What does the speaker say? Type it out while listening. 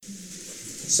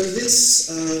So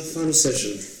this final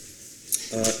session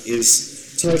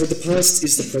is titled "The Past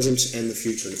is the Present and the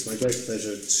Future." And it's my great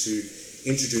pleasure to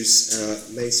introduce our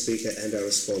main speaker and our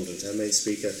respondent. Our main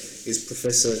speaker is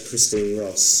Professor Christine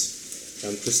Ross.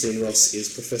 Christine Ross is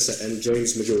Professor and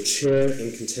James McGill Chair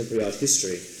in Contemporary Art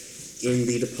History in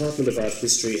the Department of Art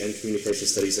History and Communication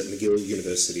Studies at McGill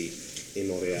University in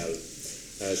Montreal.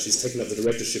 She's taken up the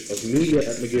directorship of media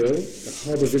at McGill, a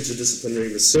hub of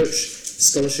interdisciplinary research,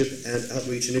 scholarship and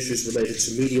outreach in issues related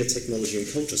to media, technology and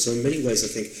culture. So in many ways, I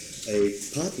think, a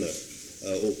partner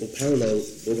or parallel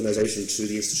organisation to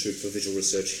the Institute for Visual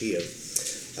Research here.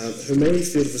 Her main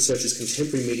field of research is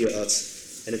contemporary media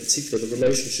arts, and in particular the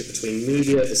relationship between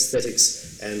media,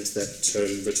 aesthetics, and that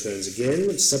term returns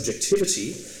again,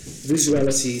 subjectivity,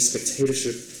 visuality,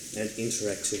 spectatorship, and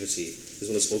interactivity, as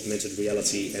well as augmented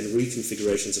reality and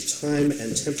reconfigurations of time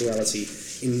and temporality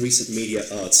in recent media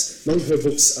arts. Among her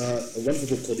books are a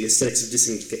wonderful book called The Aesthetics of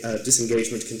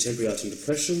Disengagement, Contemporary Art and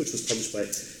Depression, which was published by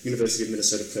University of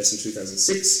Minnesota Press in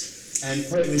 2006, and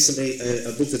quite recently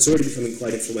a book that's already becoming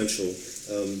quite influential,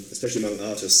 especially among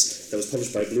artists, that was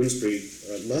published by Bloomsbury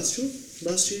last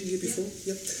year, year before,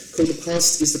 yeah, called The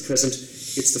Past is the Present,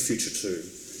 It's the Future Too.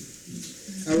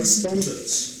 Our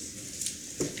respondent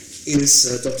is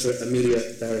Dr.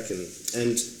 Amelia Barracan,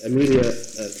 and Amelia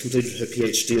completed her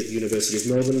PhD at the University of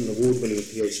Melbourne, an award-winning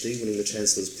PhD, winning the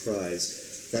Chancellor's Prize.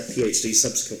 That PhD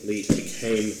subsequently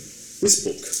became this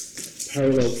book,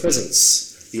 Parallel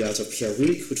Presence, The Art of Pierre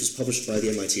Huyghe, which was published by the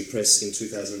MIT Press in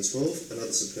 2012,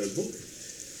 another superb book.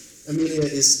 Amelia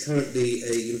is currently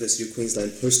a University of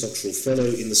Queensland postdoctoral fellow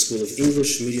in the School of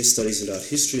English, Media Studies and Art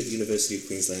History at the University of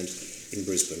Queensland in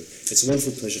Brisbane. It's a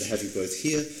wonderful pleasure to have you both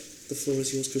here. The floor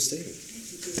is yours, Christine.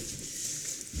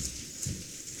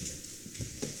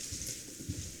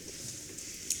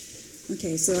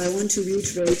 Okay, so I want to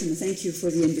reiterate and thank you for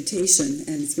the invitation,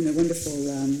 and it's been a wonderful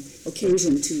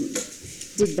occasion to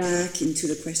dig back into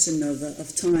the question of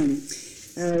time.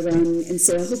 And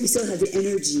so I hope you still have the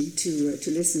energy to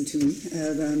listen to me.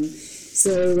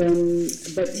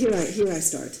 But here I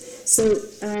start. So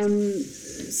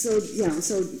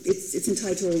it's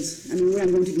entitled, what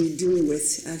I'm going to be dealing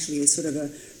with actually is sort of a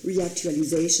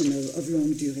reactualization of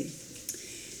longue durée.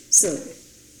 So,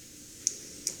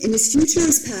 in his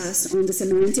Futures Past on the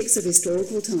Semantics of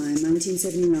Historical Time,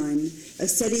 1979, a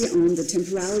study on the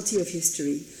temporality of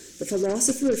history, the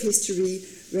philosopher of history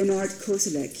Renard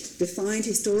Koselleck defined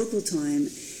historical time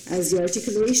as the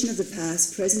articulation of the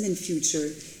past, present, and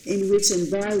future, in which and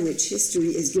by which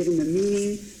history is given a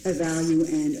meaning, a value,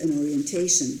 and an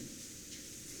orientation.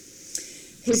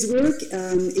 His work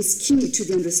is key to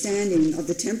the understanding of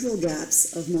the temporal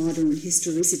gaps of modern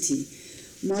historicity.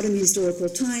 Modern historical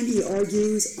time, he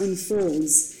argues,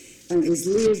 unfolds, is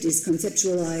lived, is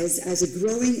conceptualized as a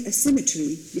growing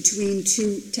asymmetry between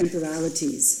two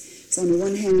temporalities. So on the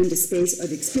one hand, the space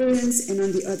of experience, and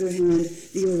on the other hand,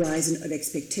 the horizon of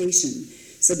expectation.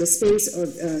 So the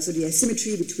the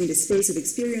asymmetry between the space of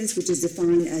experience, which is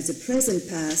defined as a present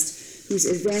past, whose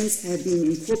events have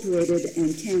been incorporated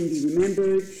and can be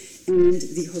remembered, and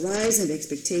the horizon of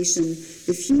expectation,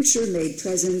 the future made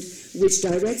present, which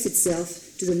directs itself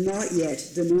to the not yet,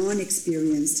 the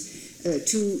non-experienced,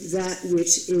 to that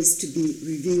which is to be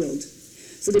revealed.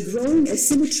 So the growing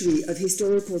asymmetry of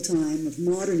historical time, of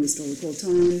modern historical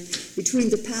time, between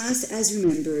the past as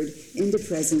remembered in the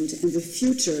present and the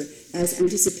future as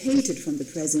anticipated from the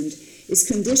present, is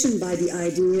conditioned by the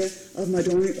idea of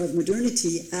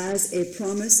modernity as a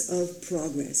promise of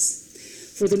progress.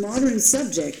 For the modern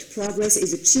subject, progress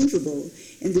is achievable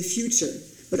in the future,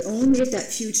 but only if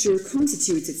that future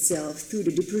constitutes itself through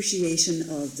the depreciation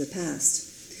of the past.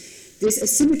 This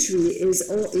asymmetry is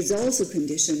also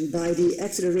conditioned by the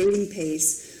accelerating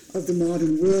pace of the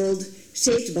modern world,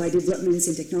 shaped by developments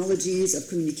in technologies of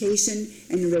communication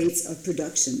and rates of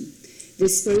production.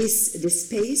 This pace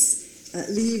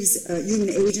leaves human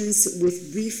agents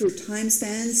with briefer time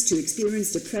spans to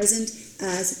experience the present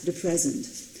as the present.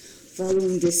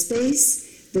 Following this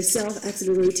pace, the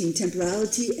self-accelerating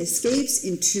temporality escapes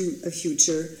into a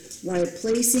future while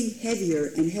placing heavier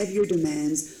and heavier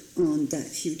demands on that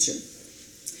future.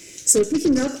 So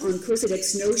picking up on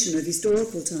Koselleck's notion of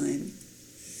historical time,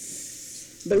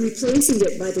 but replacing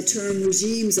it by the term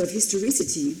regimes of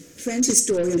historicity, French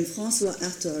historian François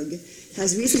Hartog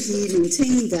has recently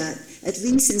maintained that, at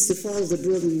least since the fall of the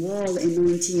Berlin Wall in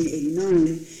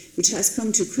 1989, which has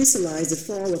come to crystallize the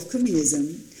fall of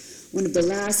communism, one of the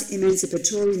last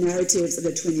emancipatory narratives of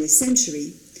the 20th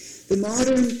century, the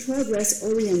modern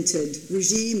progress-oriented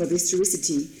regime of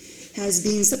historicity has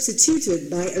been substituted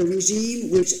by a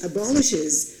regime which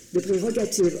abolishes the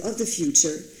prerogative of the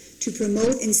future, to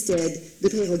promote instead the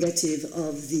prerogative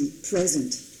of the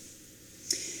present.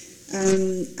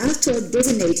 Hartog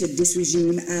designated this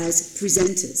regime as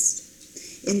presentist.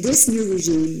 In this new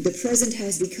regime, the present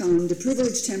has become the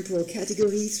privileged temporal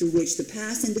category through which the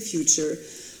past and the future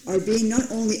are being not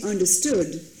only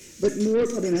understood, but more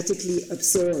problematically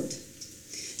absorbed.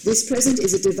 This present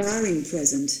is a devouring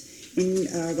present in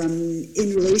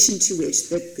relation to which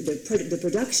the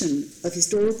production of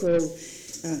historical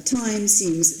time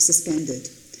seems suspended.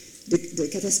 The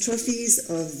catastrophes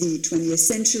of the 20th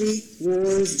century,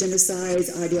 wars,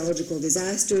 genocides, ideological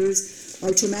disasters, are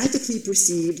traumatically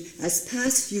perceived as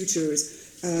past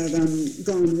futures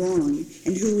gone wrong,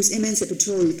 and whose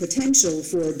emancipatory potential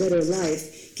for a better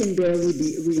life can barely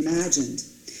be reimagined.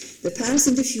 The past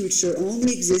and the future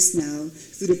only exist now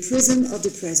through the prism of the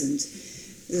present.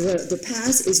 The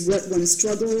past is what one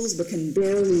struggles but can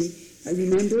barely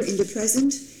remember in the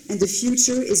present, and the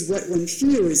future is what one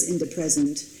fears in the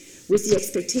present, with the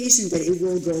expectation that it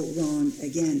will go wrong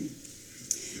again.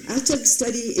 Hartog's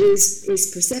study is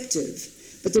perceptive,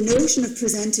 but the notion of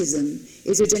presentism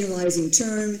is a generalizing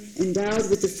term endowed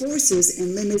with the forces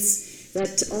and limits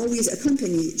that always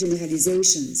accompany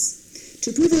generalizations.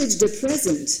 To privilege the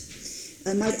present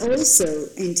might also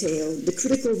entail the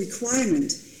critical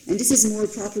requirement, and this is more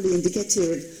properly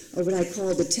indicative of what I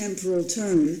call the temporal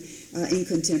turn in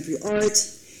contemporary art,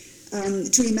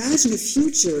 to imagine a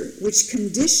future which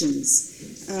conditions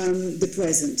the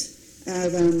present,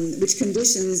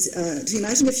 to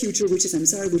imagine a future which is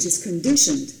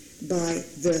conditioned by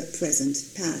the present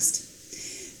past.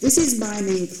 This is my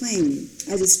main claim,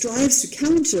 as it strives to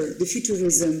counter the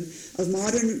futurism of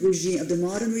the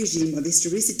modern regime of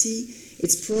historicity,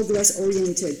 its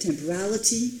progress-oriented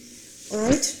temporality.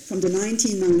 Art, from the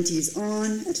 1990s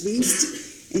on at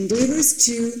least, endeavors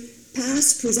to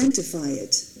past presentify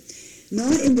it,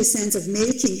 not in the sense of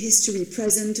making history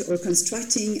present or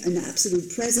constructing an absolute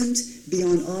present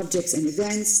beyond objects and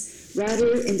events,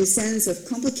 rather in the sense of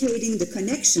complicating the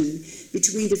connection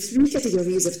between the three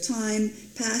categories of time,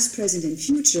 past, present, and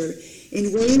future,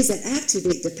 in ways that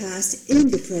activate the past in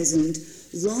the present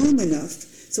long enough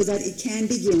so that it can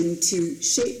begin to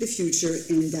shape the future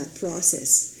in that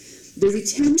process. The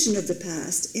retention of the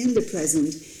past in the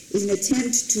present is an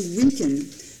attempt to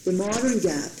weaken the modern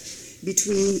gap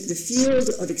between the field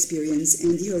of experience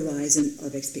and the horizon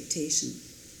of expectation.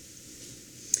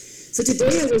 So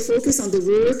today I will focus on the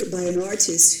work by an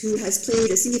artist who has played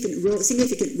a significant role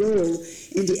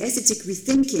in the aesthetic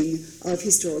rethinking of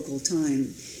historical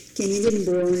time,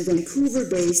 Canadian-born,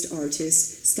 Vancouver-based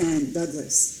artist Stan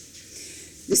Douglas.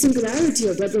 The singularity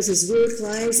of Douglas's work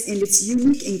lies in its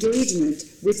unique engagement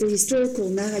with the historical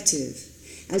narrative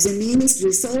as a means to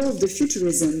resolve the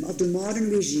futurism of the modern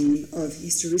regime of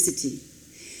historicity.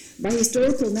 By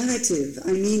historical narrative,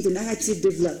 I mean the narrative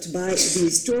developed by the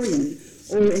historian,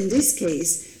 or in this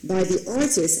case, by the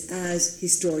artist as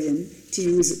historian, to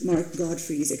use Mark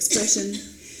Godfrey's expression,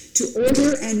 to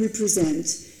order and represent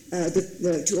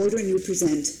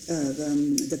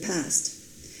the past.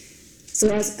 So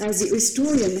as the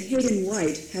historian Hayden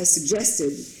White has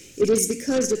suggested, it is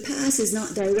because the past is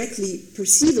not directly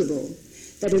perceivable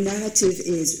that a narrative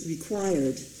is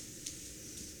required.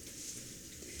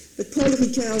 But Paul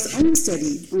Ricoeur's own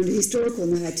study on the historical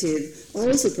narrative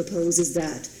also proposes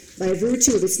that, by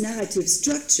virtue of its narrative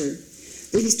structure,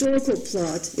 the historical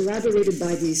plot elaborated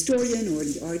by the historian or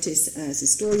the artist as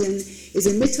historian is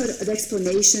a method of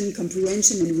explanation,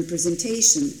 comprehension, and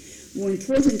representation. More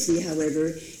importantly,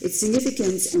 however, its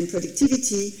significance and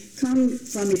productivity come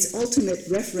from its ultimate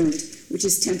referent, which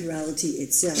is temporality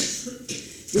itself.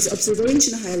 This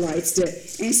observation highlights the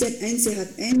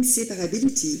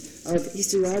inseparability of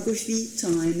historiography,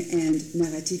 time, and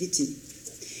narrativity.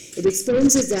 It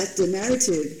exposes that the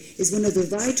narrative is one of the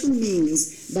vital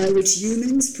means by which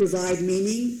humans provide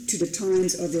meaning to the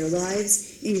times of their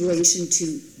lives in relation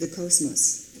to the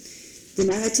cosmos. The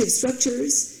narrative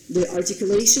structures the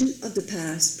articulation of the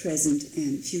past, present,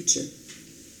 and future.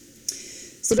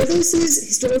 So Douglas's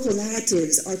historical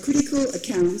narratives are critical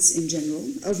accounts, in general,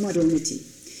 of modernity,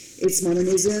 its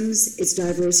modernisms, its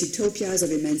diverse utopias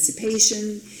of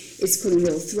emancipation, its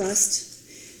colonial thrust,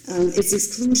 its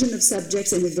exclusion of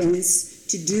subjects and events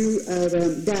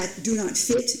that do not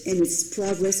fit in its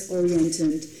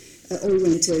progress-oriented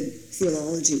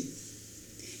theology.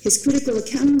 His critical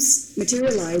accounts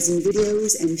materialize in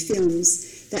videos and films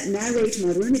that narrate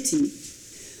modernity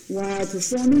while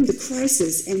performing the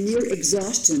crisis and near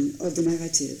exhaustion of the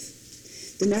narrative.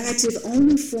 The narrative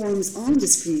only forms on the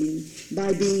screen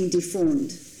by being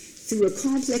deformed through a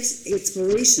complex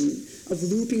exploration of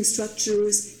looping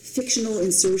structures, fictional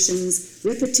insertions,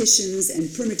 repetitions,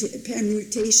 and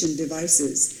permutation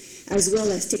devices, as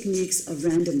well as techniques of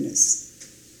randomness.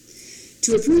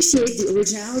 To appreciate the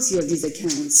originality of these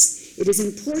accounts, it is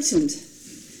important,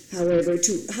 however,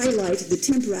 to highlight the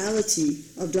temporality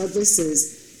of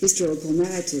Douglas's historical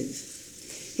narrative.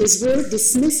 His work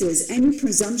dismisses any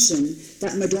presumption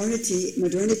that modernity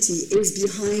is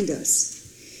behind us.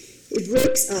 It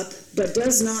breaks up but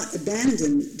does not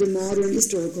abandon the modern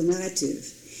historical narrative,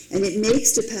 and it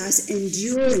makes the past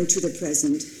endure into the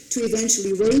present to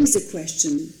eventually raise the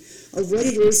question of what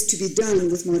it is to be done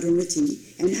with modernity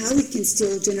and how it can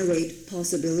still generate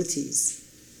possibilities.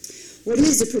 What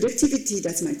is the productivity,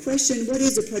 that's my question, what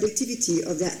is the productivity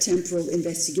of that temporal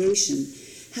investigation?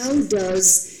 How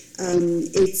does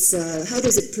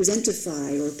it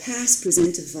presentify or past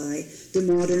presentify the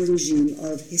modern regime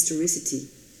of historicity?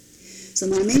 So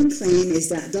my main claim is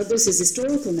that Douglas's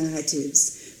historical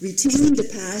narratives retain the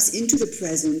past into the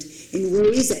present in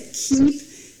ways that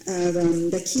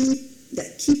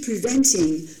keep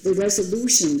preventing the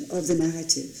resolution of the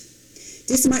narrative.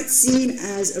 This might seem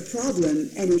as a problem,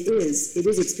 and it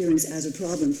is experienced as a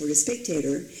problem for the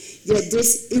spectator, yet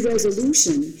this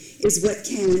irresolution is what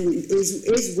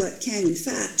can in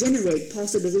fact generate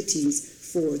possibilities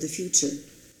for the future.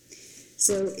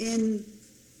 So in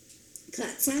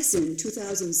Klatsassin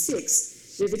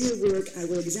 2006, the video work I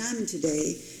will examine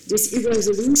today, this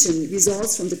irresolution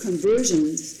results from the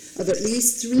conversions of at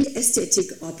least 3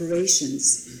 aesthetic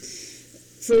operations.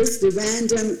 First, the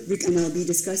random, and I'll be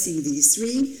discussing these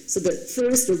 3. So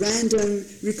first, the random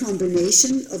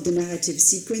recombination of the narrative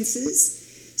sequences.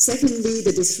 Secondly,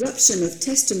 the disruption of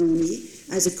testimony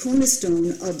as a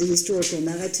cornerstone of the historical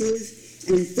narrative.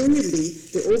 And thirdly,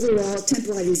 the overall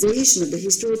temporalization of the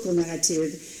historical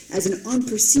narrative as an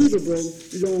unperceivable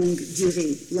long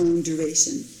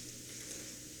duration.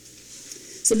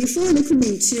 So before looking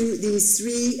into these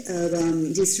three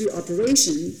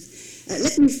operations,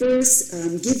 let me first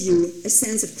give you a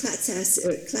sense of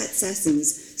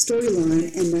Klatsassin's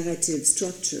storyline and narrative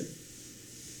structure.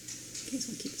 Okay,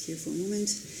 so I'll keep it here for a moment.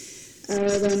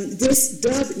 This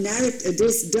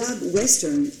dub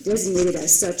Western, designated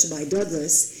as such by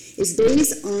Douglas, is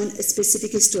based on a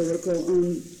specific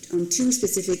on 2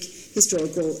 specific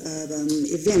historical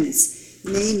events,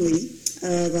 namely,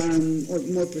 or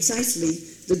more precisely,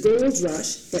 the gold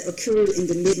rush that occurred in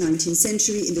the mid-19th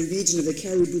century in the region of the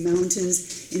Caribou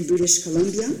Mountains in British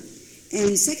Columbia,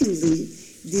 and secondly,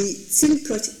 the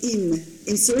Tsilhqot'in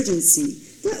insurgency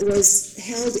that was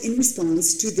held in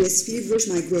response to this feverish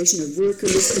migration of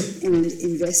workers and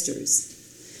investors.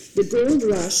 The gold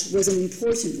rush was an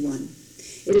important one.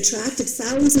 It attracted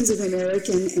thousands of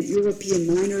American and European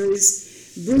miners,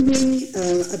 bringing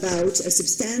about a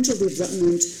substantial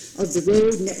development of the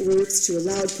road networks to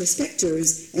allow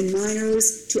prospectors and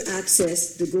miners to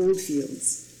access the gold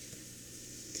fields.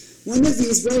 One of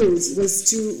these roads was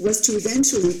to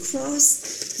eventually cross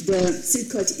the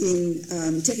Tsilhqot'in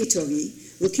territory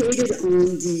located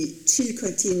on the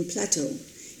Tsilhqot'in Plateau.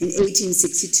 In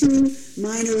 1862,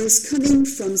 miners coming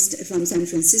from San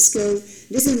Francisco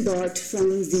disembarked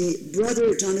from the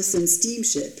Brother Jonathan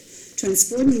steamship,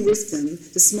 transporting with them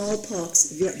the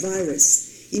smallpox virus,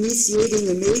 initiating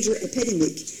a major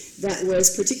epidemic that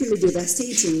was particularly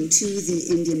devastating to the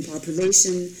Indian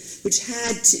population, which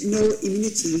had no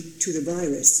immunity to the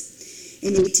virus.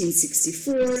 In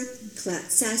 1864,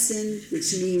 Klatsassin,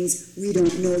 which means we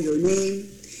don't know your name,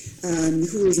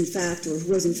 who was in fact a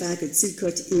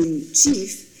Tsilhqot'in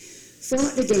chief,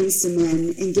 fought against the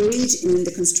men engaged in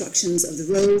the constructions of the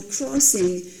road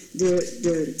crossing the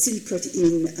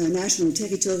Tsilhqot'in national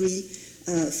territory.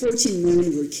 14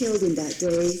 men were killed in that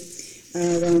day,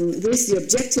 with the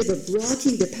objective of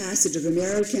blocking the passage of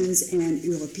Americans and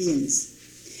Europeans.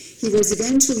 He was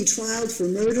eventually tried for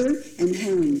murder and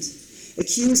hanged,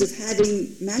 accused of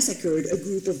having massacred a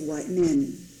group of white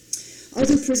men.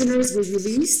 Other prisoners were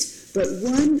released, but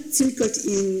one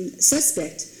Tsilhqot'in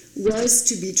suspect was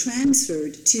to be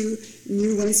transferred to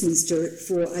New Westminster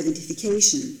for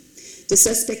identification. The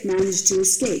suspect managed to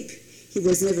escape. He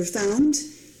was never found,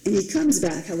 and he comes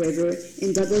back, however,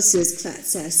 in Douglas's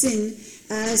Klatsassin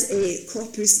as a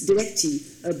corpus delicti,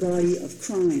 a body of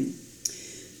crime.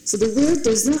 So the work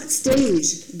does not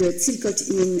stage the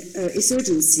Tsilhqot'in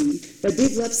insurgency, but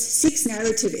develops 6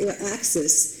 narrative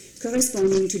axes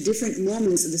corresponding to different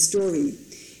moments of the story.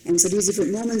 And so these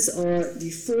different moments are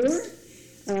before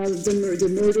the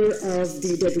murder of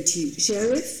the deputy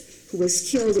sheriff, who was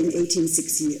killed in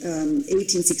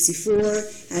 1864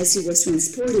 as he was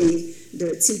transporting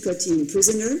the Tsilhqot'in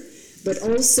prisoner, but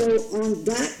also on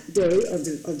that day of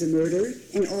the murder,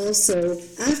 and also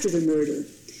after the murder.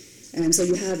 And so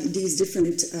you have these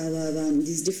different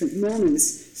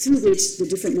moments through which the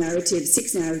different narratives,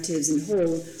 6 narratives in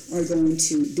whole, are going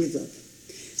to develop.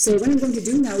 So what I'm going to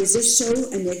do now is just show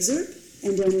an excerpt,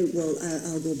 and then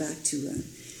I'll go back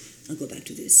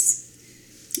to this.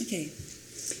 Okay.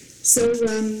 So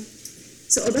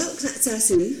about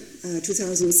Klatsassin,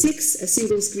 2006, a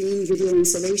single-screen video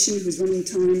installation whose running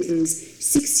time is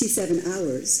 67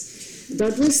 hours.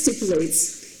 Douglas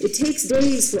stipulates, it takes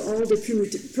days for all the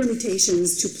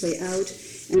permutations to play out,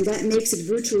 and that makes it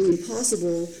virtually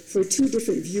impossible for 2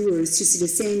 different viewers to see the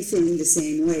same thing the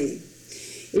same way.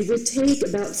 It would take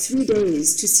about 3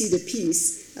 days to see the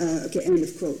piece, end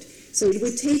of quote. So it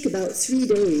would take about 3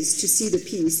 days to see the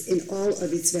piece in all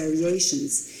of its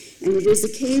variations. And it is the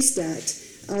case that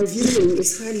our viewing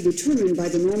is highly determined by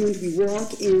the moment we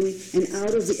walk in and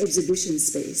out of the exhibition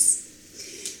space.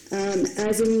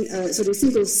 So the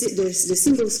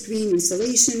single screen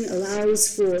installation allows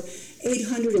for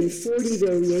 840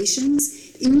 variations,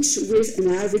 each with an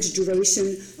average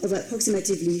duration of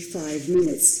approximately 5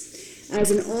 minutes. As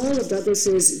in all of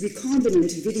Douglas's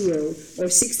recombinant video or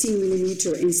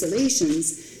 16mm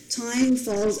installations, time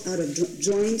falls out of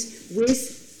joint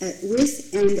with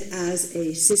and as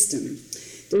a system.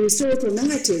 The historical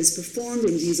narratives performed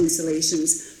in these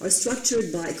installations are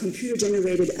structured by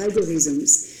computer-generated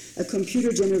algorithms, a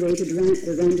computer-generated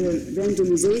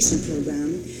randomization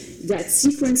program that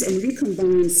sequence and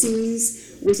recombine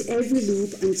scenes with every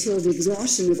loop until the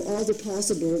exhaustion of all the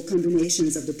possible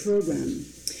combinations of the program.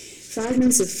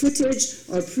 Fragments of footage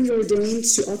are preordained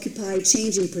to occupy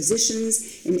changing positions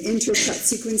in intercut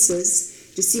sequences.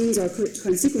 The scenes are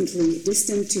consequently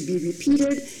destined to be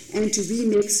repeated and to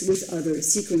remix with other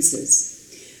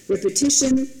sequences.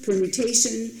 Repetition,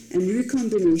 permutation, and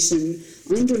recombination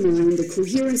undermine the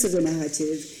coherence of the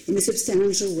narrative in a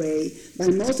substantial way by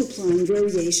multiplying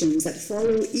variations that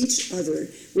follow each other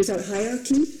without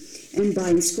hierarchy and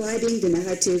by inscribing the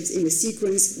narratives in a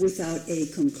sequence without a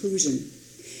conclusion.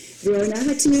 There are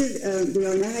narrative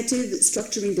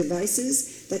structuring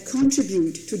devices that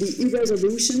contribute to the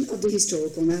irresolution of the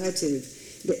historical narrative,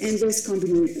 the endless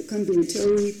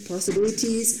combinatory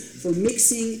possibilities for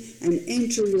mixing and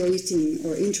interlacing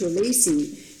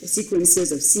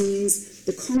sequences of scenes,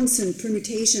 the constant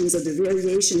permutations of the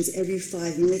variations every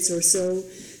 5 minutes or so,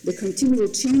 the continual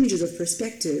changes of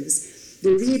perspectives,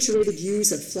 the reiterated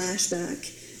use of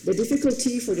flashback, the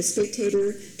difficulty for the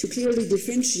spectator to clearly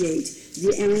differentiate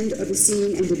the end of a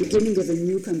scene and the beginning of a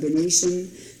new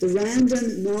combination, the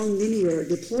random, non-linear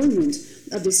deployment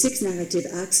of the 6 narrative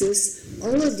axis,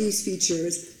 all of these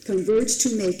features converge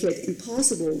to make it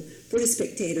impossible for the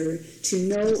spectator to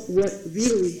know what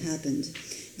really happened.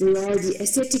 They are the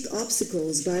aesthetic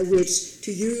obstacles by which,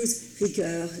 to use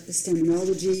Ricoeur's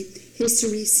terminology,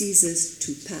 history ceases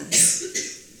to pass.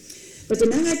 But the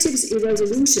narrative's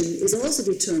irresolution is also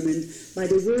determined by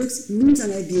the work's mise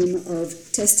en abîme of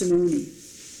testimony.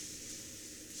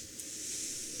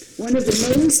 One of the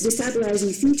most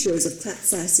destabilizing features of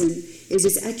Klatsassin is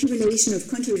its accumulation of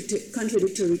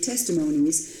contradictory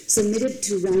testimonies submitted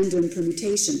to random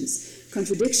permutations,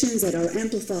 contradictions that are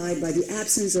amplified by the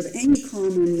absence of any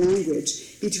common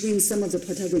language between some of the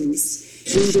protagonists,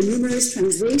 and the numerous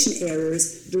translation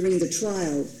errors during the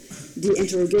trial. The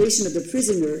interrogation of the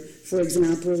prisoner, for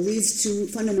example, leads to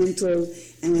fundamental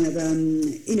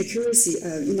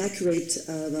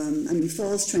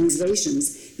false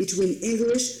translations between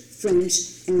English,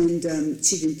 French, and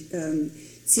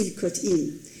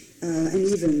Chilcotin, and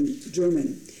even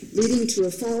German, leading to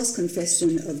a false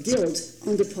confession of guilt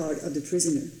on the part of the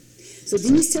prisoner. So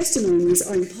these testimonies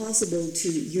are impossible to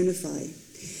unify.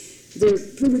 The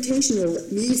permutational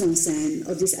mise en scène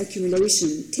of this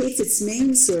accumulation takes its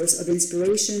main source of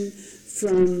inspiration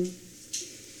from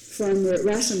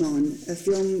Rashomon,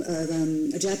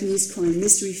 a Japanese crime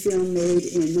mystery film made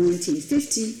in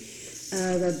 1950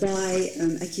 by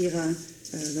Akira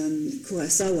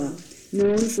Kurosawa,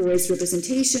 known for its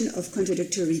representation of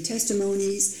contradictory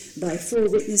testimonies by 4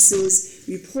 witnesses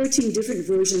reporting different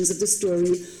versions of the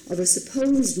story of a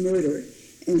supposed murder,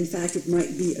 and in fact it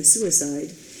might be a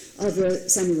suicide, of a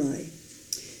samurai.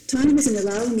 Time doesn't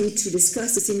allow me to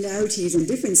discuss the similarities and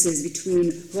differences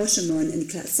between Rashomon and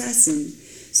Klatsassin.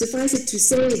 Suffice it to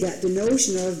say that the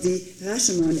notion of the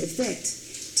Rashomon effect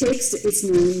takes its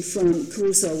name from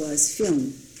Kurosawa's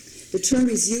film. The term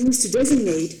is used to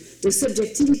designate the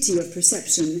subjectivity of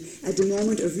perception at the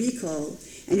moment of recall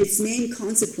and its main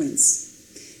consequence.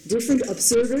 Different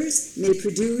observers may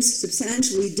produce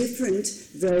substantially different,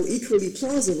 though equally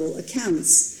plausible,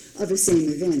 accounts of the same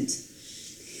event.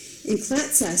 In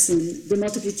Klatsassin, the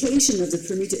multiplication of the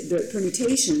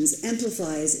permutations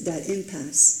amplifies that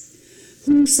impasse.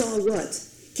 Who saw what?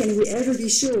 Can we ever be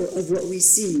sure of what we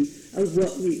see, of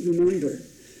what we remember?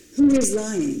 Who is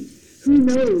lying? Who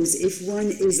knows if one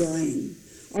is lying?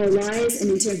 Are lies an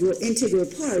integral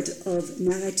part of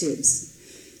narratives?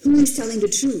 Who is telling the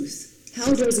truth?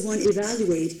 How does one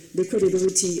evaluate the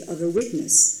credibility of a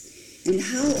witness? And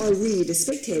how are we, the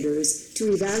spectators,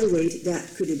 to evaluate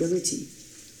that credibility?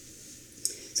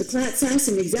 So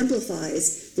Clat-Sasson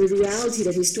exemplifies the reality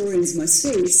that historians must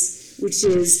face, which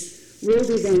is world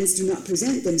events do not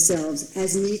present themselves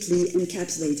as neatly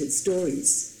encapsulated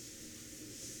stories.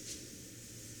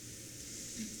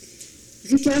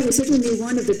 Ricard is certainly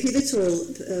one of the pivotal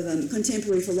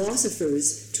contemporary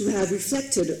philosophers to have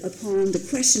reflected upon the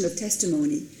question of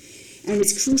testimony and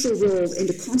its crucial role in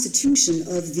the constitution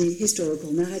of the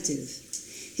historical narrative.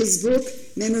 His book,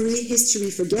 Memory,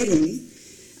 History, Forgetting,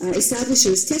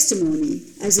 establishes testimony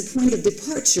as a point of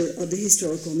departure of the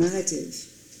historical narrative.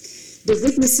 The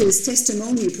witness's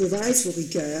testimony provides for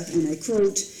Ricard, and I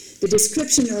quote, the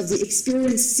description of the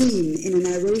experience seen in a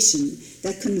narration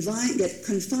that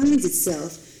confines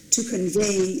itself to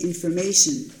conveying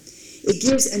information. It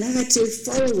gives a narrative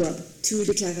follow-up to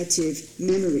declarative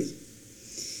memory.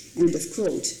 End of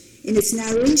quote. In its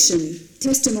narration,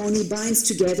 testimony binds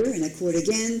together, and I quote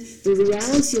again, the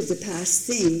reality of the past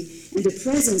thing and the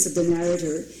presence of the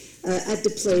narrator at the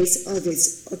place of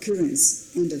its occurrence.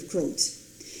 End of quote.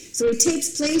 So it takes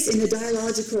place in a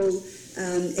dialogical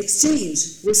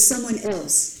exchange with someone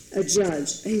else, a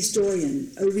judge, a historian,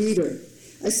 a reader,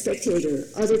 a spectator,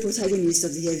 other protagonists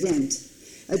of the event.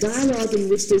 A dialogue in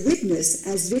which the witness,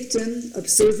 as victim,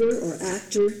 observer, or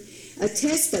actor,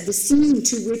 attests that the scene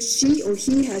to which she or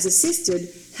he has assisted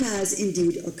has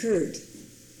indeed occurred.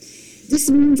 This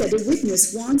means that the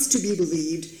witness wants to be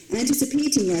believed,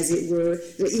 anticipating, as it were,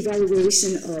 the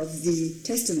evaluation of the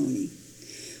testimony.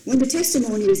 When the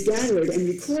testimony is gathered and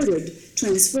recorded,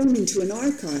 transformed into an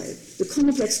archive, the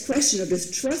complex question of the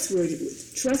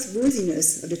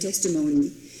trustworthiness of the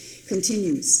testimony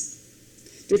continues.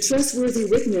 The trustworthy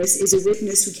witness is a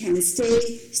witness who can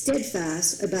stay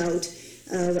steadfast about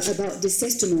this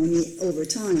testimony over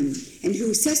time, and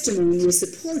whose testimony is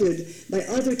supported by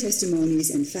other testimonies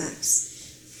and facts.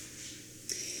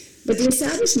 But the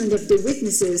establishment of the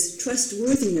witness's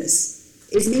trustworthiness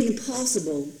is made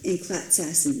impossible in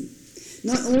Clat-Sasson,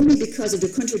 not only because of the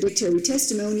contradictory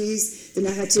testimonies the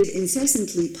narrative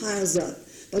incessantly piles up,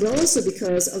 but also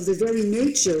because of the very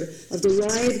nature of the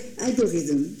live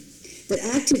algorithm that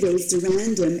activates the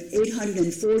random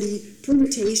 840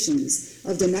 permutations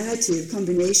of the narrative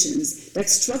combinations that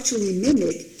structurally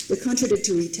mimic the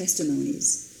contradictory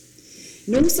testimonies.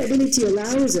 No stability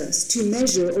allows us to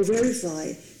measure or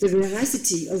verify the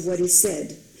veracity of what is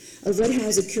said, of what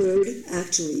has occurred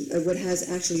actually, of what has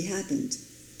actually happened.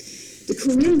 The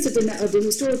coherence of the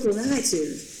historical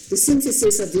narrative, the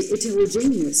synthesis of the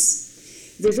heterogeneous,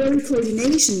 the very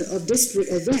coordination of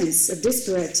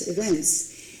disparate events,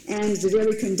 and the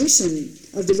very condition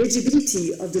of the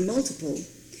legibility of the multiple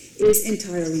is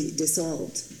entirely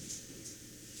dissolved.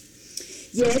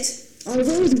 Yet,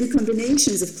 although the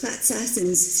recombinations of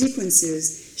Clat-Sasson's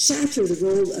sequences shatter the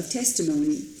role of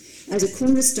testimony as a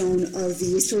cornerstone of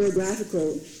the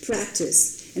historiographical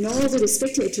practice, and although the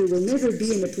spectator will never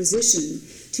be in a position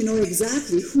to know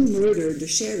exactly who murdered the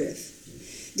sheriff,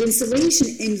 the installation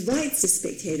invites the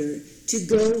spectator to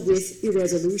go with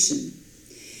irresolution.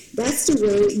 That's the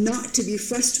way not to be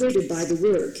frustrated by the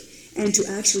work and to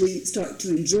actually start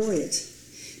to enjoy it.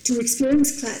 To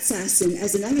experience Clat-Sasson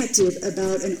as a narrative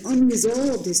about an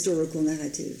unresolved historical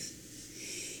narrative.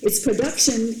 Its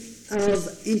production of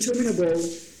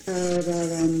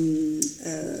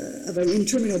an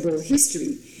interminable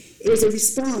history is a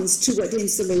response to what the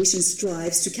installation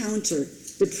strives to counter,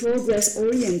 the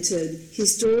progress-oriented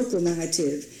historical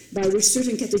narrative by which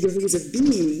certain categories of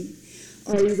being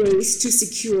are erased to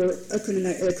secure a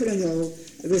colonial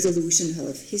resolution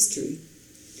of history.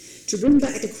 To bring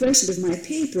back the question of my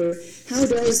paper, how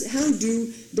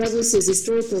do Douglas's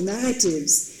historical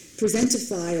narratives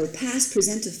presentify or past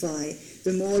presentify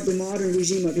the modern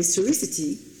regime of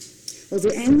historicity? Well,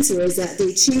 the answer is that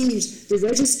they change the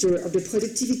register of the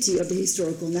productivity of the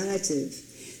historical narrative.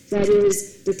 That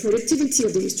is, the productivity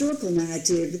of the historical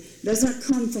narrative does not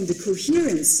come from the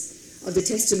coherence of the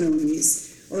testimonies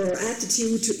or our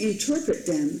aptitude to interpret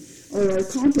them or our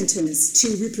competence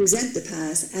to represent the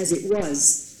past as it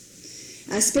was.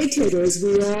 As spectators,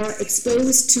 we are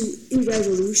exposed to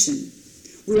irresolution.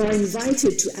 We are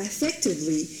invited to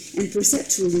affectively and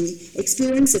perceptually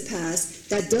experience a past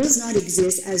that does not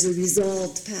exist as a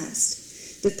resolved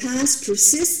past. The past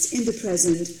persists in the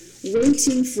present,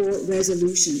 waiting for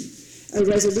resolution, a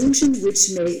resolution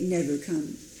which may never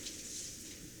come.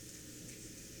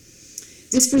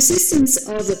 This persistence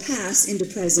of the past in the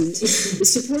present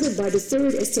is supported by the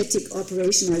third aesthetic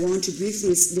operation I want to briefly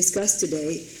discuss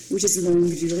today, which is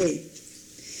longue durée.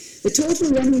 The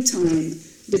total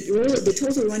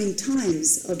running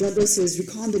times of Douglas's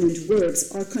recombinant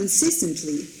works are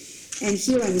consistently, and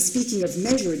here I'm speaking of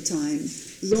measured time,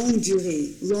 longue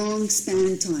durée, long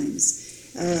span times,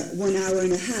 1 hour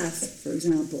and a half, for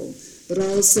example, but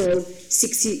also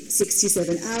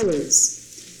 67 hours.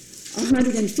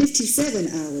 157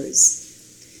 hours,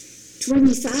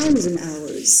 20,000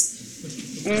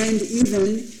 hours, and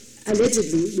even,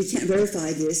 allegedly, we can't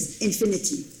verify this,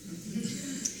 infinity.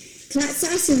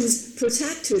 Clat-Sassen's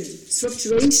protracted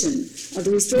structuration of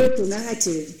the historical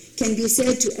narrative can be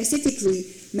said to aesthetically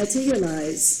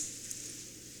materialize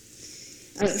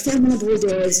Fernand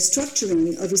Braudère's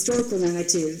structuring of historical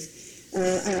narrative,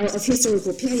 of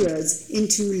historical periods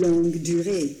into longue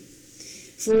durée.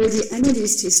 For the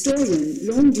analyst historian,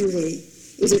 longue durée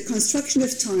is a construction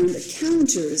of time that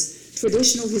counters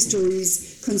traditional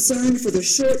histories concerned for the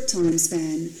short time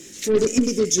span for the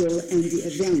individual and the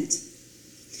event.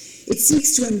 It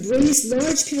seeks to embrace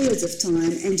large periods of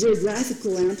time and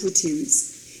geographical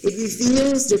amplitudes. It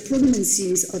reveals the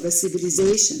permanencies of a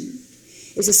civilization.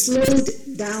 It's a slowed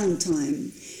down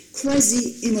time,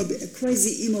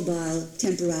 quasi-immobile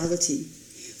temporality,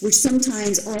 which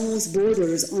sometimes almost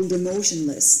borders on the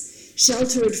motionless,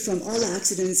 sheltered from all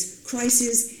accidents,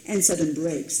 crises, and sudden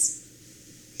breaks.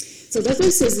 So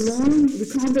Douglas's long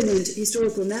recombinant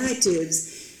historical narratives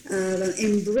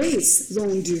embrace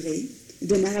longue durée.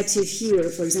 The narrative here,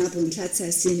 for example, in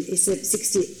Clat-Sassin, is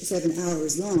 67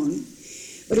 hours long,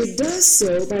 but it does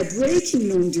so by breaking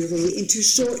longue durée into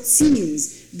short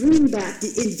scenes, bringing back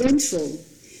the eventful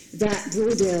that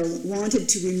Braudère wanted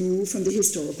to remove from the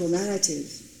historical narrative.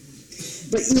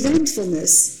 But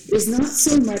eventfulness is not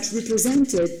so much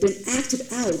represented but acted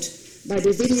out by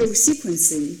the video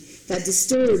sequencing that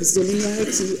disturbs the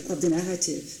linearity of the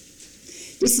narrative.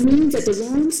 This means that the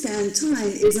long span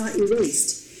time is not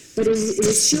erased, but it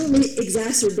is surely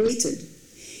exacerbated.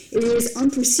 It is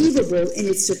unperceivable in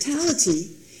its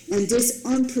totality, and this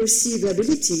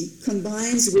unperceivability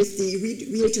combines with the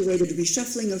reiterated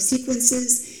reshuffling of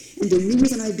sequences and the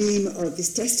mise en abîme of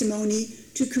his testimony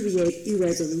to create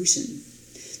irresolution.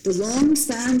 The long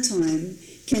span time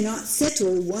cannot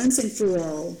settle once and for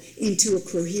all into a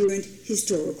coherent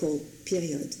historical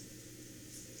period.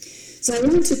 So I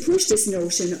want to push this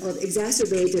notion of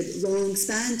exacerbated long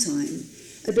span time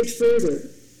a bit further,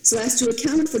 so as to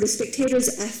account for the spectator's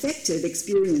affective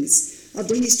experience of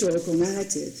the historical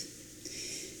narrative.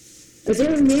 A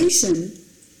variation,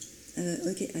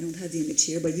 okay, I don't have the image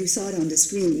here, but you saw it on the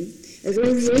screen. A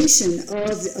variation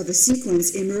of a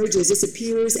sequence emerges,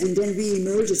 disappears, and then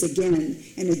re-emerges again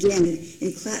and again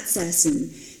in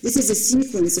Clat-Sassin. This is a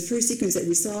sequence, the first sequence that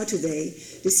we saw today,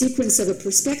 the sequence of a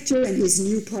prospector and his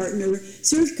new partner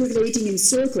circulating in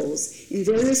circles in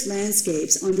various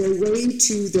landscapes on their way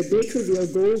to the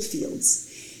Bakerville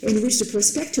goldfields, in which the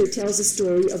prospector tells the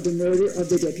story of the murder of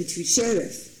the deputy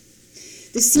sheriff.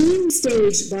 The scene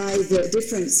staged by the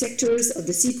different sectors of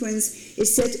the sequence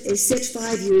is set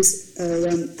 5 years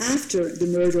after the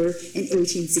murder in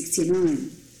 1869.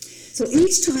 So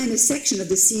each time a section of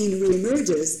the scene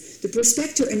reemerges, the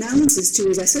prospector announces to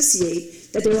his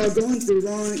associate that they are going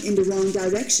in the wrong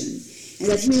direction, and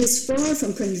that he is far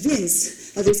from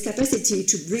convinced of his capacity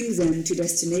to bring them to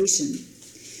destination.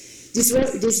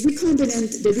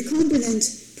 The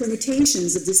recombinant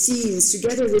permutations of the scenes,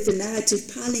 together with the narrative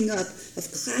piling up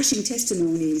of clashing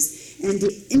testimonies and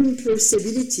the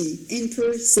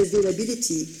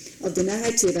imperceivability of the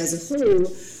narrative as a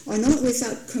whole, are not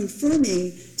without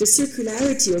confirming the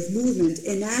circularity of movement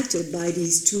enacted by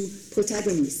these two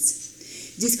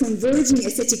protagonists. These converging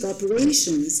aesthetic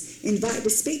operations invite the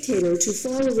spectator to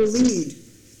follow the lead,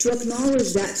 to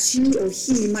acknowledge that she or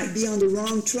he might be on the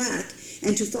wrong track,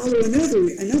 and to follow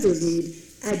another lead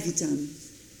ad vitam.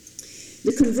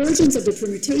 The convergence of the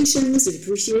permutations, the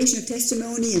depreciation of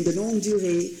testimony, and the longue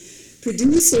durée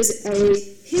produces a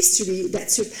history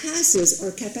that surpasses our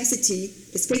capacity,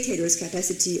 the spectator's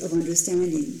capacity of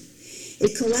understanding.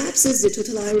 It collapses the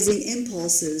totalizing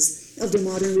impulses of the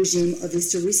modern regime of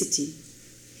historicity.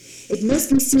 It must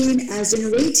be seen as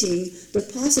generating the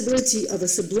possibility of a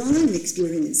sublime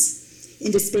experience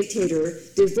in the spectator,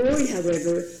 devoid,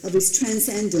 however, of its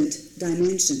transcendent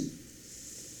dimension.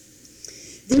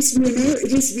 This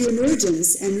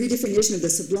reemergence and redefinition of the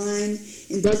sublime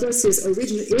is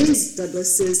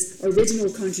Douglas's original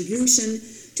contribution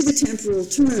to the temporal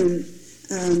turn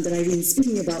that I've been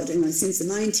speaking about since the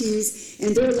 90s,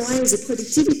 and there lies the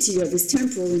productivity of his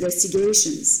temporal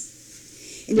investigations.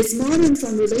 In its modern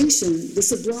formulation, the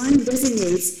sublime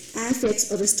designates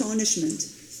affects of astonishment,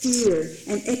 fear,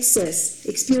 and excess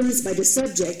experienced by the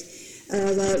subject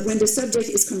when the subject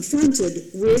is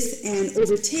confronted with and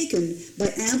overtaken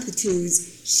by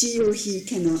amplitudes she or he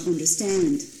cannot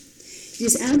understand.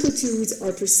 These amplitudes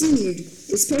are perceived,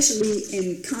 especially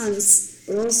in Kant's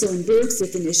or also in Burke's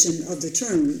definition of the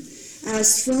term,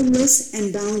 as formless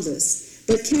and boundless,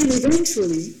 but can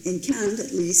eventually, in Kant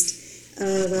at least,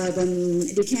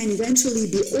 they can eventually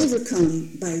be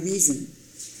overcome by reason.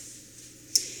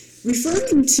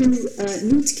 Referring to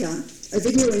Nootka, a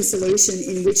video installation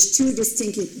in which two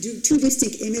distinct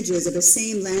images of the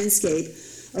same landscape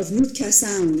of Nootka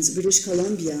Sounds, British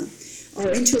Columbia, are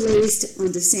interlaced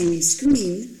on the same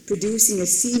screen, producing a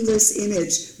seamless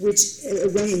image which,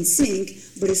 when in sync,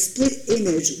 but a split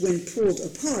image when pulled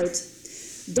apart,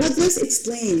 Douglas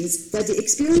explains that the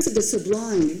experience of the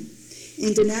sublime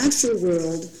in the natural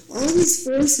world always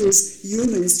forces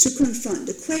humans to confront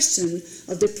the question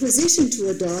of the position to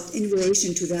adopt in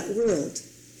relation to that world.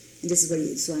 And this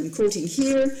is so I'm quoting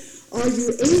here, are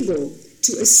you able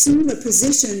to assume a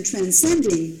position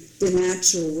transcending the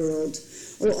natural world,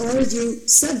 or are you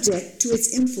subject to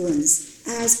its influence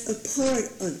as a part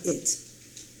of it?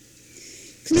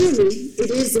 Clearly, it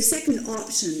is the second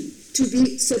option, to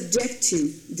be subject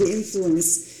to the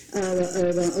influence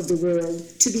of the world,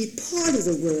 to be part of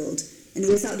the world, and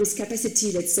without this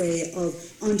capacity, let's say, of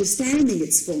understanding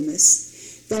its fullness,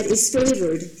 that is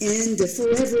favored in the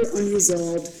forever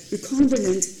unresolved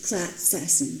recombinant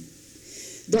Clat-Sasson.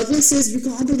 Douglas's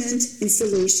recombinant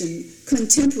installation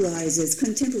contemporizes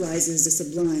the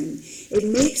sublime. It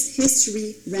makes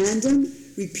history random,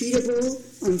 repeatable,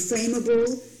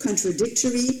 unframeable,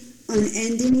 contradictory,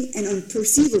 unending, and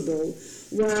unperceivable,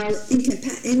 while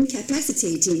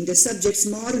incapacitating the subject's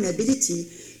modern ability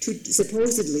to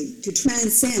supposedly to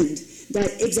transcend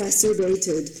that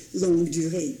exacerbated longue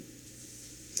durée.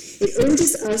 It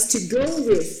urges us to go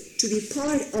with, to be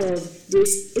part of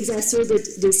this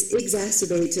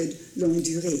exacerbated longue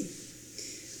durée.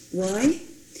 Why?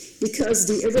 Because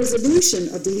the irresolution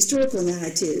of the historical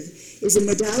narrative is a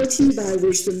modality by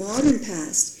which the modern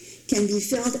past can be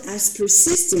felt as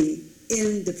persisting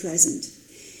in the present,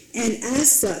 and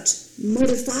as such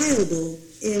modifiable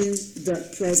in the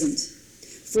present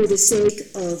for the sake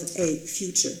of a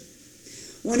future.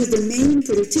 One of the main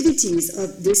productivities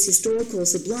of this historical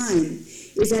sublime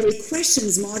is that it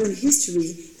questions modern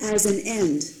history as an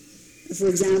end. For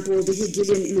example, the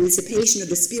Hegelian emancipation of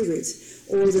the spirit,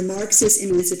 or the Marxist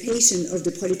emancipation of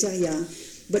the proletariat,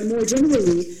 but more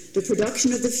generally, the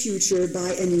production of the future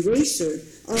by an erasure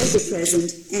of the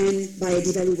present and by a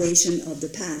devaluation of the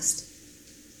past.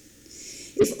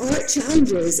 If art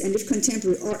challenges, and if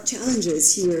contemporary art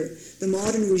challenges here the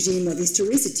modern regime of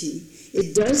historicity,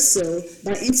 it does so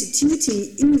by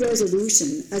instituting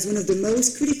irresolution as one of the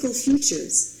most critical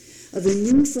features of a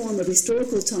new form of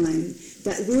historical time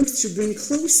that works to bring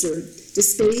closer the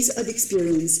space of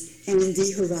experience and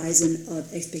the horizon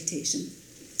of expectation.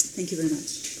 Thank you very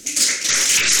much.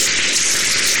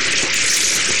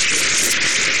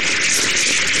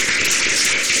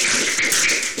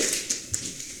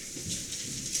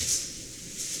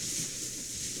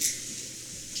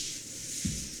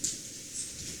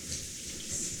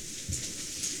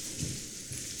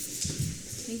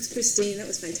 Thanks, Christine. That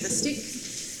was fantastic.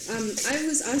 I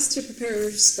was asked to prepare a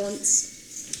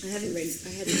response. I hadn't read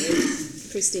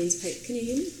Christine's paper. Can you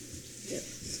hear me? Yep.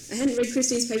 I hadn't read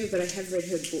Christine's paper, but I have read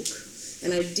her book.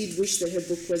 And I did wish that her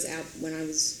book was out when I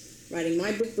was writing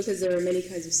my book, because there are many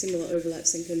kinds of similar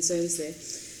overlaps and concerns there.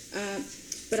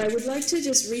 But I would like to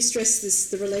just re-stress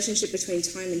the relationship between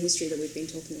time and history that we've been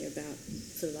talking about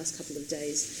for the last couple of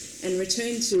days, and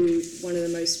return to one of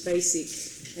the most basic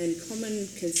and common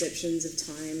conceptions of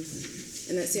time,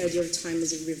 and that's the idea of time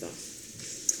as a river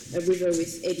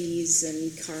with eddies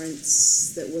and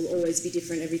currents that will always be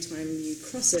different every time you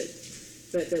cross it,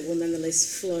 but that will nonetheless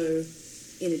flow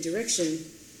in a direction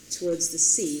towards the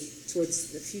sea,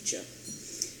 towards the future.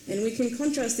 And we can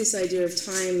contrast this idea of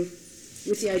time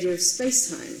with the idea of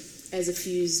space-time as a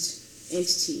fused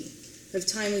entity, of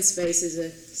time and space as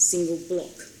a single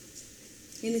block.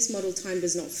 In this model, time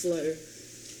does not flow.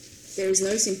 There is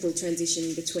no simple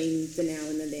transition between the now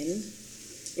and the then.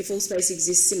 If all space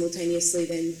exists simultaneously,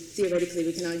 then theoretically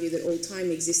we can argue that all time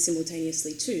exists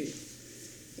simultaneously too.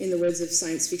 In the words of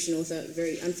science fiction author,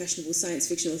 very unfashionable science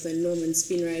fiction author Norman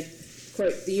Spinrad,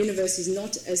 quote, "The universe is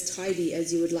not as tidy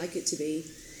as you would like it to be.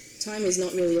 Time is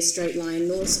not really a straight line,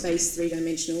 nor space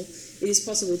three-dimensional. It is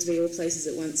possible to be all places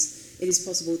at once. it is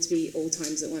possible to be all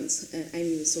times at once.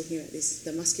 Amy was talking about this,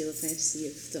 the muscular fantasy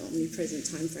of the omnipresent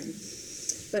time frame.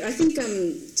 But I think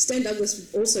Stan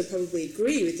Douglas would also probably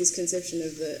agree with this conception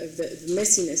of the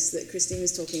messiness that Christine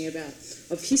was talking about,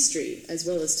 of history as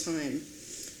well as time.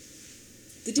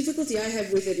 The difficulty I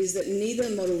have with it is that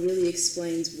neither model really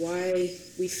explains why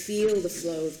we feel the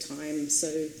flow of time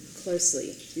so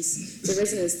closely, the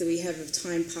resonance that we have of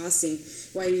time passing,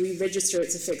 why we register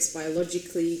its effects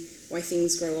biologically, why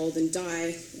things grow old and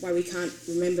die, why we can't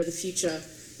remember the future,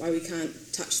 why we can't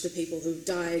touch the people who've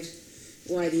died,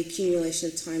 why the accumulation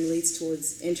of time leads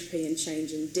towards entropy and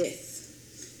change and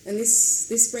death. And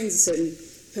this brings a certain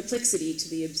perplexity to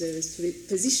the observer's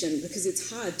position, because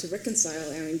it's hard to reconcile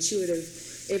our intuitive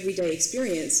everyday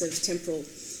experience of temporal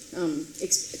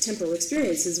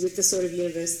experiences with the sort of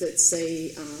universe that's,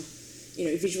 say,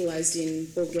 visualized in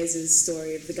Borges's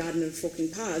story of the Garden of Forking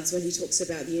Paths, when he talks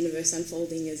about the universe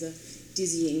unfolding as a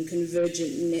dizzying,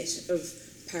 convergent net of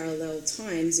parallel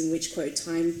times in which, quote,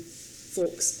 time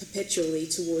forks perpetually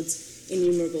towards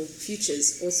innumerable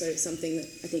futures. Also something that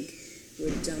I think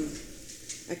would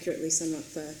accurately sum up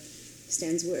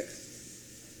Stan's work.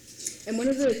 And one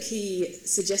of the key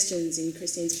suggestions in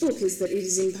Christine's book is that it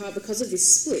is in part because of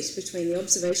this split between the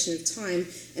observation of time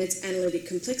and its analytic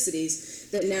complexities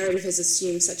that narrative has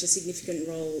assumed such a significant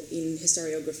role in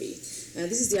historiography.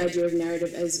 This is the idea of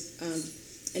narrative as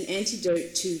an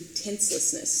antidote to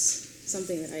tenselessness,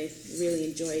 something that I really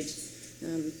enjoyed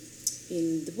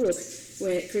in the book,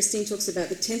 where Christine talks about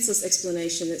the tenseless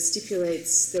explanation that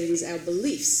stipulates that it is our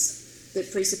beliefs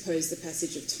that presuppose the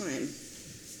passage of time.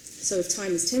 So if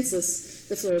time is tenseless,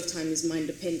 the flow of time is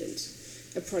mind-dependent,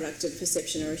 a product of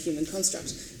perception or a human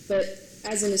construct. But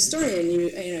as an historian,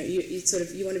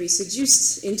 you want to be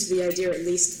seduced into the idea, at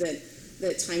least,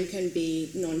 that time can be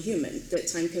non-human, that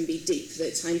time can be deep,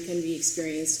 that time can be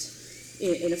experienced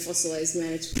in a fossilized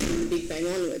manner from the Big Bang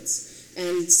onwards.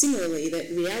 And similarly, that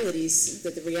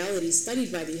the realities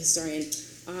studied by the historian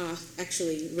are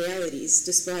actually realities,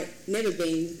 despite never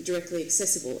being directly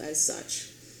accessible as such.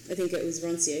 I think it was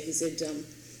Rancière who said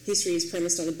history is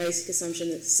premised on the basic assumption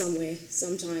that somewhere,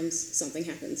 sometimes, something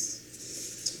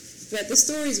happens. But the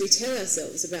stories we tell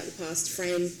ourselves about the past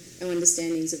frame our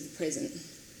understandings of the present.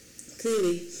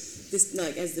 Clearly, this,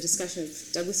 as the discussion of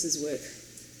Douglas's work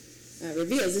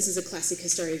reveals, this is a classic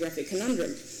historiographic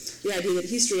conundrum. The idea that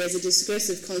history as a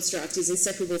discursive construct is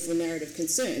inseparable from narrative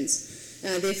concerns.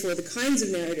 Therefore, the kinds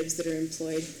of narratives that are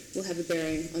employed will have a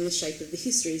bearing on the shape of the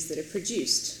histories that are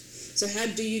produced. So how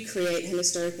do you create an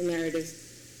historical narrative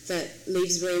that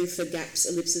leaves room for gaps,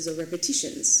 ellipses, or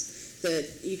repetitions? That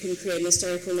you can create an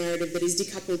historical narrative that is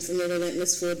decoupled from the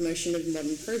relentless forward motion of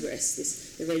modern progress,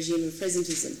 the regime of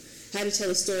presentism. How to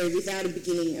tell a story without a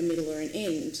beginning, a middle, or an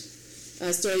end.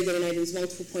 A story that enables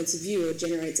multiple points of view or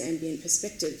generates ambient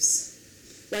perspectives.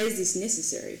 Why is this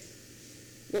necessary?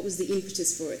 What was the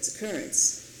impetus for its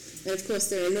occurrence? And of course,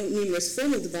 there are numerous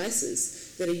formal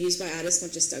devices that are used by artists,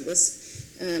 not just Douglas,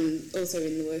 also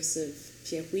in the works of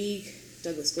Pierre Huyghe,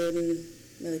 Douglas Gordon,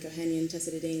 Melik Ohanian, Tessa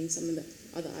Dedeen, some of the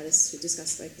other artists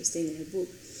discussed by Christine in her book.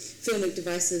 Filmic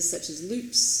devices such as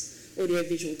loops,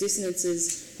 audio-visual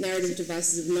dissonances, narrative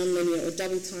devices of non-linear or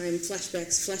double time,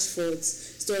 flashbacks, flash-forwards,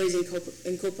 stories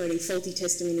incorporating faulty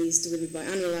testimonies delivered by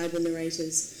unreliable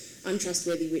narrators,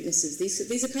 untrustworthy witnesses.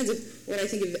 These are kinds of what I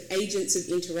think of agents of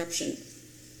interruption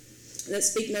that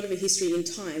speak not of a history in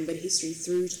time, but a history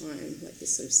through time, like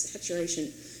this sort of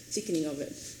saturation, thickening of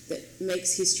it, that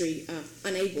makes history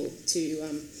unable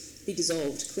to be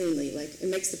dissolved cleanly, like it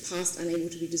makes the past unable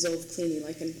to be dissolved cleanly,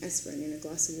 like an aspirin in a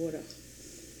glass of water.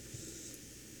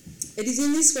 It is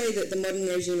in this way that the modern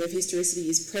regime of historicity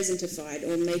is presentified,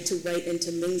 or made to wait and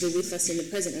to linger with us in the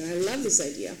present. And I love this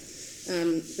idea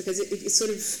because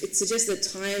it suggests that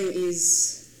time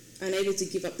is unable to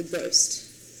give up the ghost.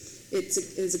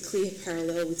 There's a clear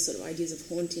parallel with sort of ideas of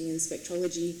haunting and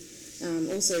spectrology.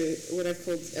 Also, what I've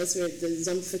called elsewhere the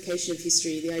zombification of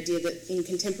history, the idea that in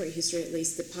contemporary history at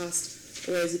least, the past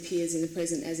always appears in the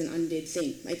present as an undead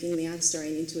thing, making the art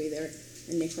historian into either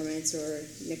a necromancer or a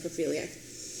necrophiliac,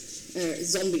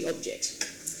 zombie object.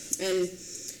 And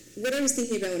what I was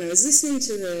thinking about when I was listening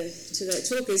to that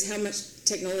talk is how much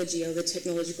technology or the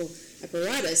technological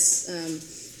apparatus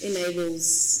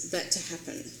enables that to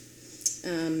happen.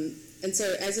 And so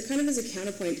as a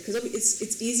counterpoint, because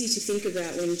it's easy to think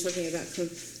about when you're talking about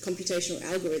computational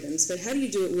algorithms, but how do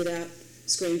you do it without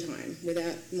screen time,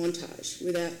 without montage,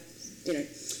 without,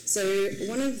 So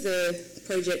one of the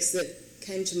projects that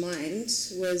came to mind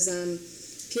was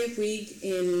Pierre Huyghe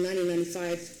in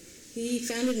 1995. He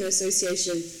founded an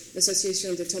association,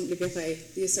 l'Association de Temps Libéré,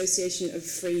 the Association of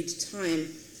Freed Time.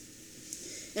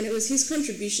 And it was his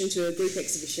contribution to a group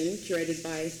exhibition curated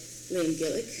by Liam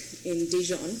Gillick in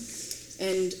Dijon.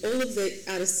 And all of the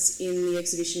artists in the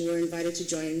exhibition were invited to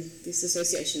join this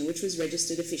association, which was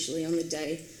registered officially on the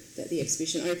day that the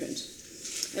exhibition opened.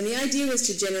 And the idea was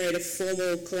to generate a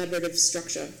formal collaborative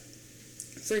structure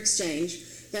for exchange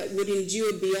that would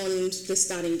endure beyond the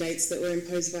starting dates that were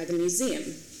imposed by the museum.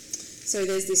 So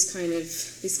there's this kind of,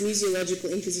 this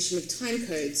museological imposition of time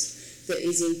codes that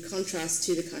is in contrast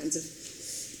to the kinds of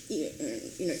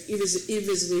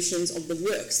irresolutions of the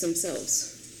works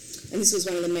themselves. And this was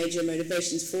one of the major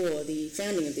motivations for the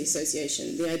founding of the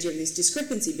association, the idea of this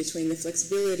discrepancy between the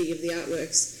flexibility of the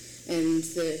artworks and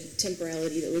the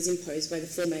temporality that was imposed by the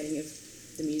formatting of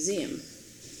the museum.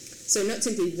 So not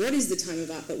simply what is the time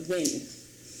of art, but when.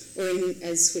 Or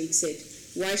as Huig said,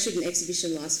 why should an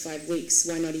exhibition last 5 weeks?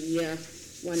 Why not a year?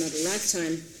 Why not a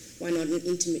lifetime? Why not an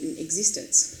intermittent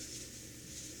existence?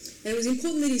 And it was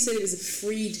important that he said it was a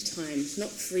freed time, not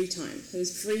free time. It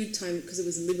was freed time because it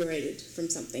was liberated from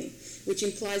something, which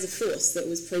implies a force that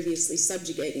was previously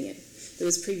subjugating it, that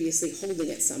was previously holding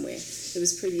it somewhere, that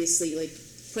was previously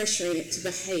pressuring it to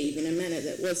behave in a manner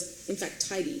that was, in fact,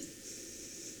 tidy.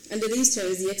 Under these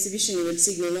terms, the exhibition would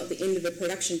signal not the end of a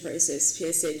production process,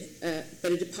 Pierre said,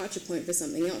 but a departure point for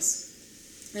something else.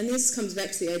 And this comes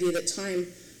back to the idea that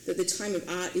the time of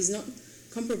art is not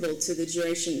comparable to the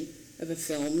duration of a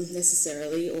film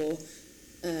necessarily, or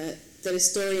that a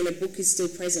story in a book is still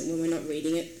present when we're not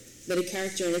reading it, that a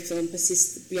character in a film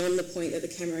persists beyond the point that the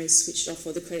camera is switched off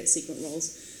or the credit sequence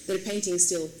rolls, that a painting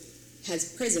still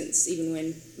has presence even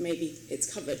when maybe it's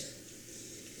covered.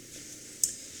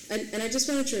 And I just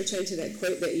wanted to return to that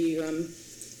quote that you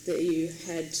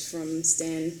had from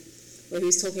Stan, where he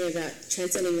was talking about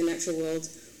transcending the natural world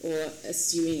or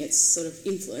assuming its sort of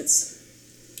influence.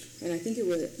 And I think it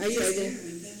was... Are you able?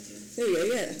 There we go,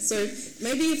 yeah. So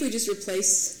maybe if we just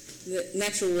replace the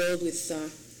natural world with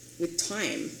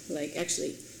time,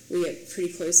 actually we get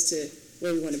pretty close to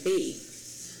where we want to be.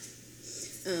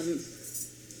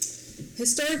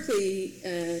 Historically,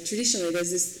 traditionally,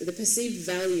 the perceived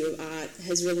value of art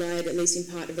has relied, at least in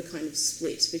part, of a kind of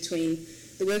split between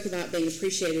the work of art being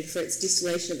appreciated for its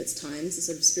distillation of its times, the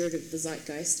sort of spirit of the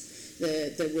zeitgeist,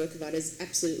 the work of art as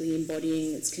absolutely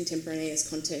embodying its contemporaneous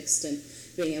context and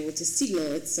being able to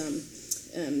signal its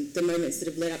the moments that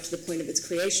have led up to the point of its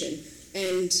creation,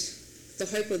 and the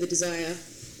hope or the desire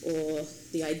or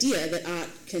the idea that art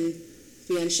can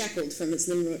be unshackled from its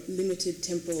limited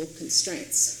temporal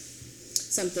constraints.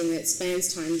 Something that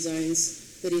spans time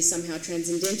zones, that is somehow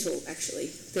transcendental, actually,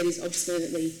 that is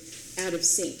obstinately out of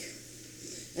sync.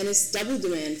 And this double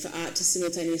demand for art to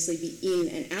simultaneously be in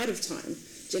and out of time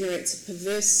generates a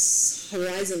perverse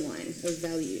horizon line of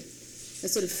value, a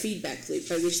sort of feedback loop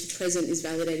by which the present is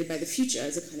validated by the future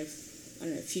as a kind of,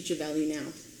 future value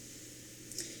now.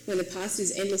 When the past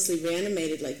is endlessly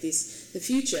reanimated like this, the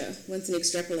future, once an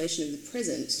extrapolation of the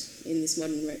present in this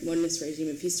modernist regime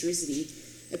of historicity,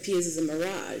 appears as a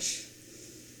mirage,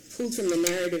 pulled from the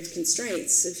narrative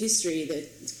constraints of history that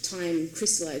time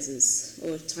crystallizes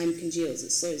or time congeals,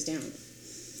 it slows down.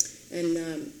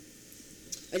 And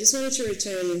I just wanted to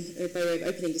return, by way of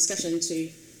opening discussion, to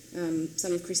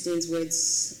some of Christine's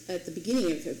words at the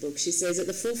beginning of her book. She says, at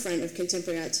the forefront of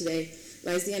contemporary art today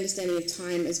lies the understanding of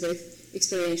time as both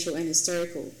experiential and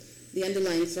historical. The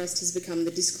underlying thrust has become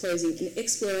the disclosing and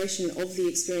exploration of the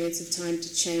experience of time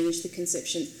to change the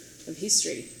conception of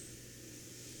history.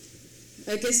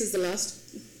 I guess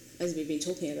as we've been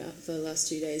talking about for the last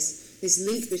 2 days, this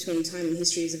link between time and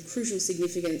history is of crucial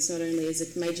significance, not only as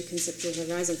a major conceptual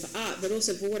horizon for art, but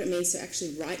also for what it means to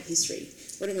actually write history,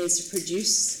 what it means to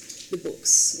produce the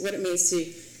books, what it means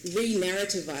to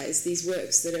re-narrativize these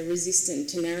works that are resistant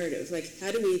to narrative.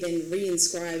 How do we then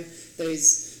re-inscribe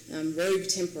those rogue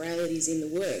temporalities in the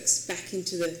works back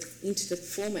into the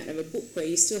format of a book where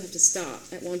you still have to start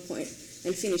at one point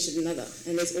and finish at another,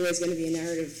 and there's always going to be a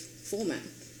narrative format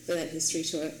for that history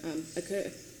to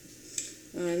occur.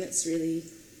 And that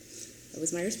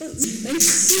was my response.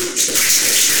 Thanks.